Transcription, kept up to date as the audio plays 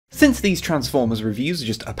Since these Transformers reviews are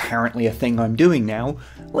just apparently a thing I'm doing now,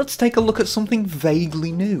 let's take a look at something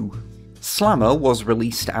vaguely new. Slammer was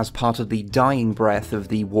released as part of the dying breath of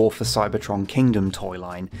the War for Cybertron Kingdom toy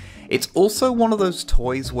line. It's also one of those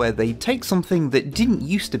toys where they take something that didn't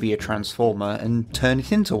used to be a Transformer and turn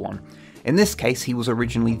it into one. In this case, he was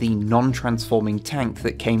originally the non-transforming tank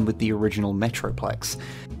that came with the original Metroplex.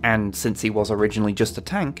 And since he was originally just a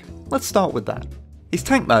tank, let's start with that. His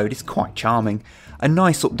tank mode is quite charming, a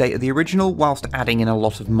nice update of the original whilst adding in a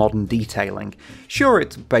lot of modern detailing. Sure,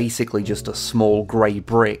 it's basically just a small grey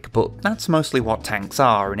brick, but that's mostly what tanks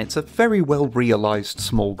are, and it's a very well realised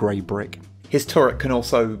small grey brick. His turret can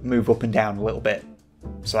also move up and down a little bit,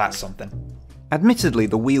 so that's something. Admittedly,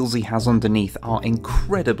 the wheels he has underneath are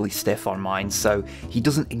incredibly stiff on mine, so he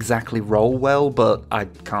doesn't exactly roll well, but I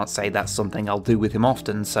can't say that's something I'll do with him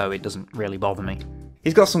often, so it doesn't really bother me.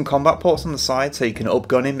 He's got some combat ports on the side, so you can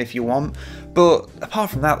upgun him if you want, but apart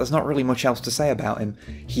from that, there's not really much else to say about him.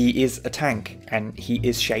 He is a tank, and he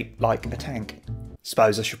is shaped like a tank.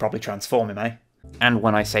 Suppose I should probably transform him, eh? And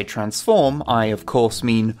when I say transform, I of course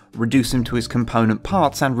mean reduce him to his component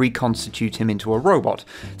parts and reconstitute him into a robot,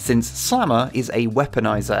 since Slammer is a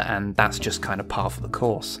weaponizer and that's just kind of par for the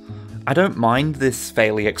course. I don't mind this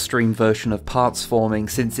fairly extreme version of parts forming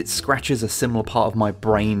since it scratches a similar part of my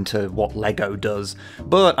brain to what LEGO does,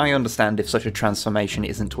 but I understand if such a transformation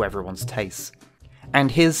isn't to everyone's taste. And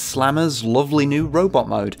here's Slammer's lovely new robot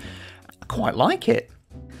mode. I quite like it.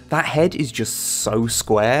 That head is just so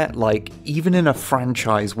square, like even in a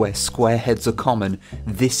franchise where square heads are common,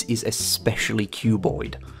 this is especially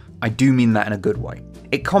cuboid. I do mean that in a good way.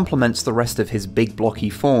 It complements the rest of his big blocky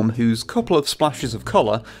form whose couple of splashes of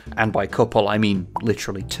colour, and by couple I mean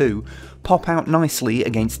literally two, pop out nicely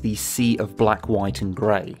against the sea of black, white and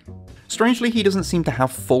grey. Strangely, he doesn't seem to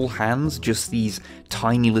have full hands, just these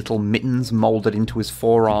tiny little mittens moulded into his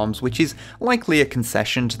forearms, which is likely a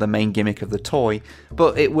concession to the main gimmick of the toy,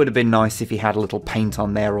 but it would have been nice if he had a little paint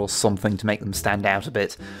on there or something to make them stand out a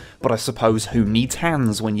bit. But I suppose who needs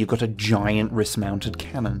hands when you've got a giant wrist-mounted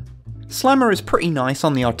cannon? Slammer is pretty nice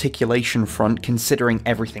on the articulation front considering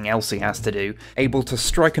everything else he has to do, able to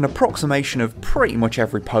strike an approximation of pretty much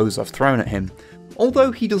every pose I've thrown at him.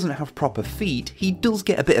 Although he doesn't have proper feet, he does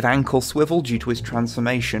get a bit of ankle swivel due to his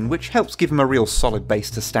transformation, which helps give him a real solid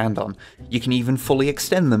base to stand on. You can even fully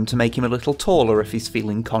extend them to make him a little taller if he's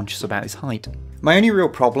feeling conscious about his height. My only real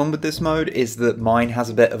problem with this mode is that mine has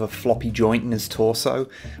a bit of a floppy joint in his torso.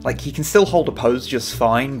 Like, he can still hold a pose just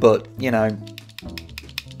fine, but, you know,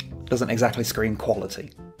 doesn't exactly scream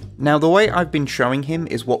quality. Now, the way I've been showing him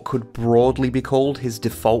is what could broadly be called his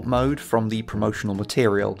default mode from the promotional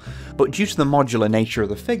material, but due to the modular nature of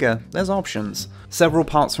the figure, there's options. Several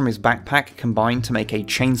parts from his backpack combine to make a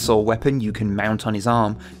chainsaw weapon you can mount on his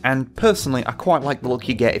arm, and personally I quite like the look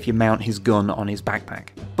you get if you mount his gun on his backpack.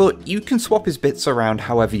 But you can swap his bits around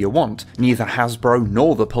however you want, neither Hasbro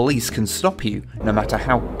nor the police can stop you, no matter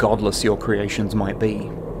how godless your creations might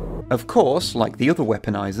be. Of course, like the other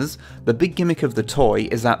weaponizers, the big gimmick of the toy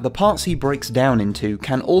is that the parts he breaks down into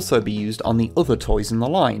can also be used on the other toys in the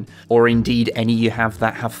line, or indeed any you have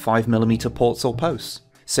that have 5mm ports or posts.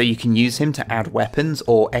 So you can use him to add weapons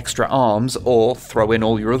or extra arms, or throw in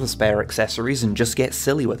all your other spare accessories and just get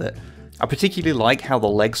silly with it. I particularly like how the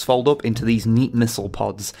legs fold up into these neat missile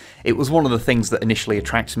pods. It was one of the things that initially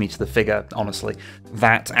attracted me to the figure, honestly.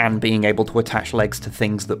 That and being able to attach legs to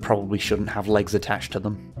things that probably shouldn't have legs attached to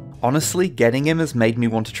them. Honestly, getting him has made me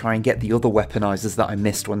want to try and get the other weaponizers that I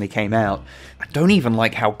missed when they came out. I don't even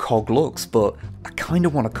like how Cog looks, but I kinda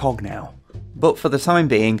want a Cog now. But for the time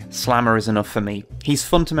being, Slammer is enough for me. He's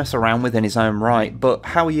fun to mess around with in his own right, but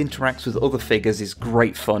how he interacts with other figures is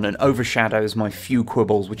great fun and overshadows my few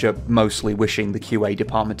quibbles, which are mostly wishing the QA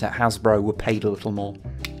department at Hasbro were paid a little more.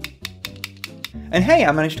 And hey,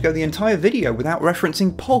 I managed to go the entire video without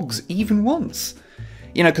referencing Pogs even once!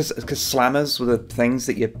 You know, because slammers were the things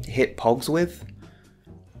that you hit Pogs with.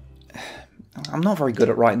 I'm not very good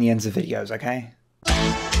at writing the ends of videos, okay?